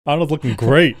Arnold's looking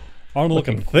great. Arnold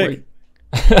looking thick.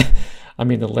 I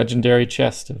mean, the legendary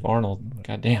chest of Arnold.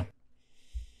 Goddamn.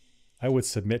 I would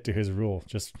submit to his rule.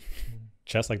 Just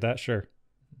chest like that, sure.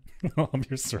 I'm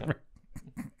your servant.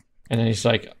 Yeah. And then he's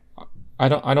like, I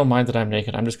don't mind that I'm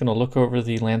naked. I'm just going to look over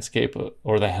the landscape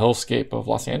or the hellscape of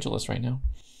Los Angeles right now.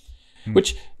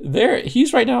 Which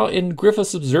he's right now in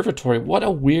Griffith's Observatory. What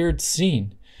a weird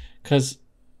scene. Because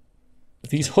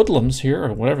these hoodlums here,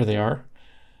 or whatever they are,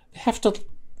 they have to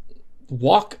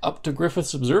walk up to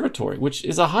Griffith's Observatory, which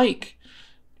is a hike.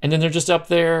 And then they're just up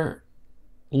there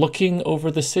looking over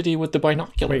the city with the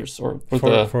binoculars. For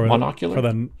monocular. For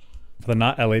the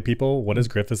not LA people, what is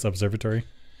Griffith's Observatory?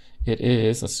 It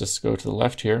is, let's just go to the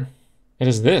left here. It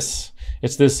is this.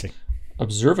 It's this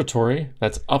observatory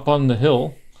that's up on the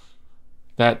hill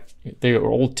that they are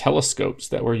old telescopes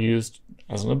that were used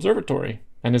as an observatory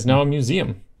and is now a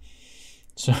museum.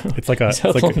 So it's like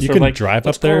you can drive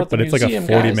up there, but it's like a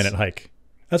 40-minute hike.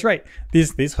 That's right.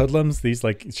 These hoodlums, these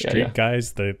like street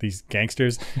guys, these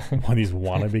gangsters, these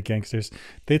wannabe gangsters,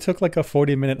 they took like a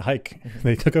 40-minute hike.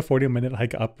 They took a 40-minute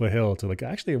hike up a hill to like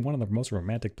actually one of the most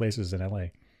romantic places in LA.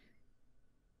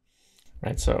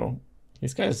 Right, so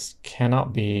these guys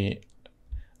cannot be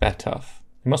that tough.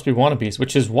 They must be wannabes,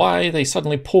 which is why they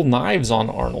suddenly pull knives on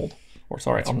Arnold. Or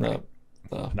sorry, on the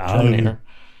Terminator.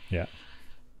 Yeah.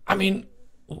 I mean,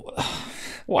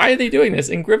 why are they doing this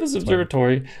in Griffith's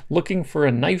Observatory, looking for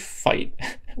a knife fight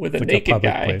with a naked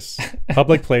guy?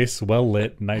 Public place, well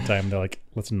lit, nighttime. They're like,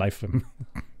 let's knife him.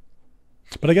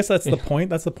 But I guess that's the point.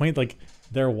 That's the point. Like,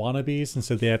 they're wannabes, and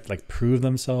so they have to like prove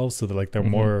themselves, so they're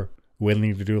more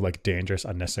willing to do like dangerous,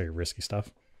 unnecessary, risky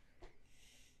stuff.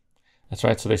 That's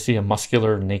right. So they see a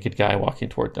muscular, naked guy walking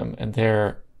toward them, and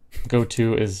their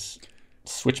go-to is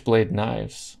switchblade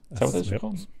knives. Is that what those are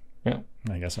called? Yeah,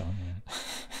 I guess so.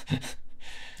 Yeah,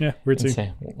 yeah, weird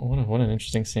scene. What an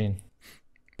interesting scene.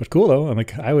 But cool though. I'm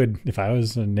like, I would, if I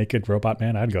was a naked robot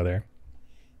man, I'd go there.